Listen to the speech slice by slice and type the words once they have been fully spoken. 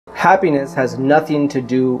Happiness has nothing to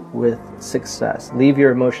do with success. Leave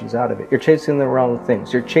your emotions out of it. You're chasing the wrong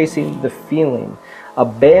things. You're chasing the feeling.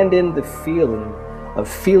 Abandon the feeling of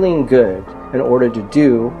feeling good in order to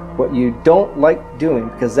do what you don't like doing,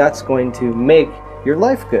 because that's going to make your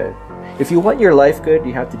life good. If you want your life good,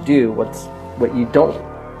 you have to do what you don't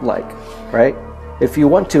like, right? If you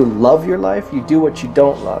want to love your life, you do what you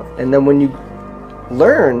don't love. And then when you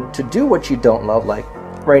learn to do what you don't love, like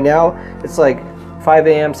right now, it's like 5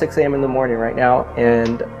 a.m., 6 a.m. in the morning right now,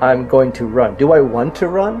 and I'm going to run. Do I want to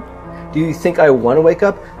run? Do you think I want to wake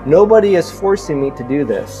up? Nobody is forcing me to do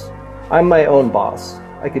this. I'm my own boss.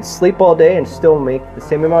 I could sleep all day and still make the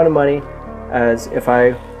same amount of money as if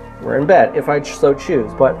I were in bed, if I so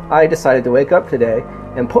choose. But I decided to wake up today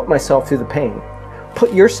and put myself through the pain.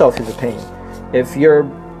 Put yourself through the pain. If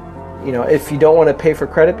you don't want to pay for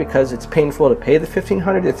credit because it's painful to pay the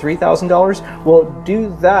 $1,500 to $3,000, well,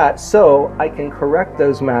 do that so I can correct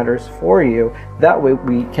those matters for you. That way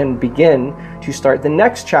we can begin to start the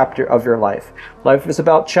next chapter of your life. Life is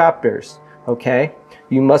about chapters, okay?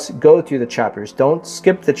 You must go through the chapters. Don't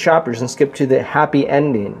skip the chapters and skip to the happy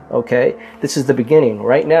ending, okay? This is the beginning.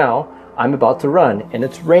 Right now, I'm about to run and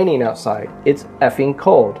it's raining outside. It's effing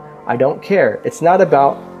cold. I don't care. It's not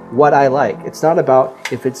about what I like. It's not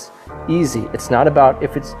about if it's easy. It's not about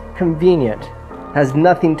if it's convenient. It has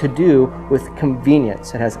nothing to do with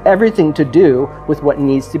convenience. It has everything to do with what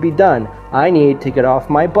needs to be done. I need to get off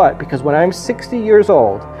my butt, because when I'm 60 years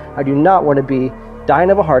old, I do not want to be dying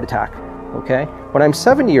of a heart attack, okay? When I'm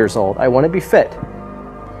 70 years old, I want to be fit,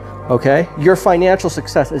 okay? Your financial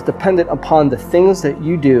success is dependent upon the things that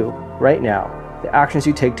you do right now, the actions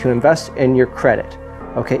you take to invest in your credit,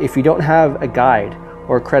 okay? If you don't have a guide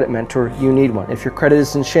or a credit mentor, you need one. If your credit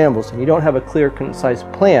is in shambles and you don't have a clear, concise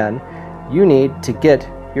plan, you need to get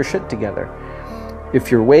your shit together.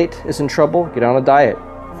 If your weight is in trouble, get on a diet.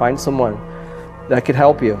 Find someone that could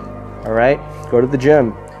help you, all right? Go to the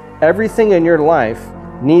gym. Everything in your life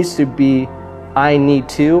needs to be, I need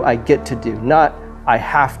to, I get to do, not I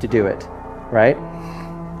have to do it, right?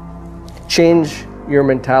 Change your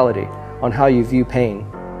mentality on how you view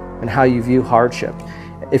pain and how you view hardship.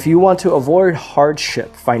 If you want to avoid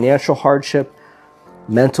hardship, financial hardship,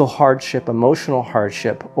 mental hardship, emotional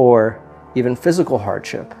hardship, or even physical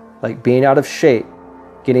hardship, like being out of shape,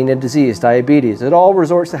 getting a disease, diabetes, it all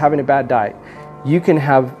resorts to having a bad diet. You can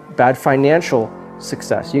have bad financial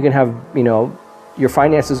success. You can have, your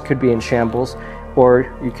finances could be in shambles,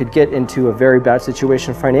 or you could get into a very bad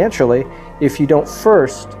situation financially if you don't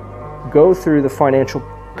first go through the financial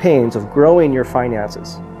pains of growing your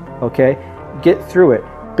finances, okay? Get through it.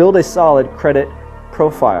 Build a solid credit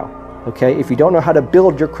profile, okay? If you don't know how to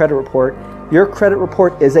build your credit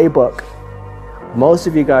report is a book. Most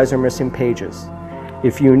of you guys are missing pages.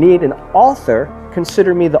 If you need an author,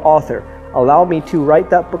 consider me the author. Allow me to write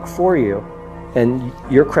that book for you, and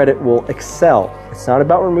your credit will excel. It's not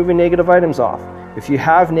about removing negative items off. If you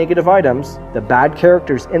have negative items, the bad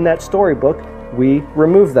characters in that storybook, we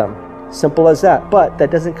remove them. Simple as that. But that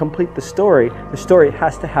doesn't complete the story. The story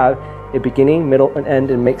has to have a beginning, middle, and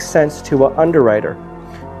end, and make sense to an underwriter.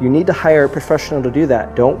 You need to hire a professional to do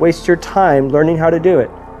that. Don't waste your time learning how to do it,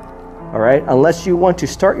 all right? Unless you want to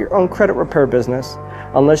start your own credit repair business,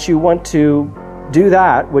 unless you want to do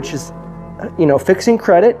that, which is, fixing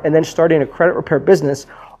credit and then starting a credit repair business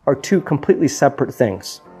are two completely separate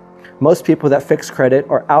things. Most people that fix credit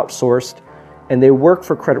are outsourced and they work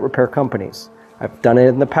for credit repair companies. I've done it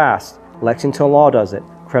in the past. Lexington Law does it.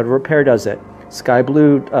 Credit Repair does it. Sky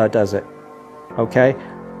Blue does it, okay?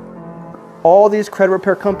 All these credit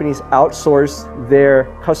repair companies outsource their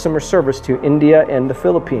customer service to India and the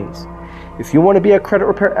Philippines. If you want to be a credit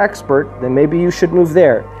repair expert, then maybe you should move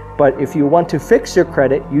there. But if you want to fix your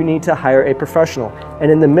credit, you need to hire a professional. And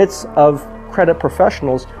in the midst of credit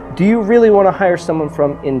professionals, do you really want to hire someone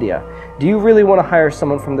from India? Do you really want to hire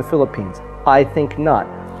someone from the Philippines? I think not.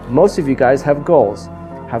 Most of you guys have goals,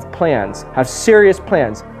 have plans, have serious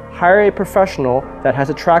plans. Hire a professional that has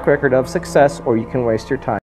a track record of success, or you can waste your time.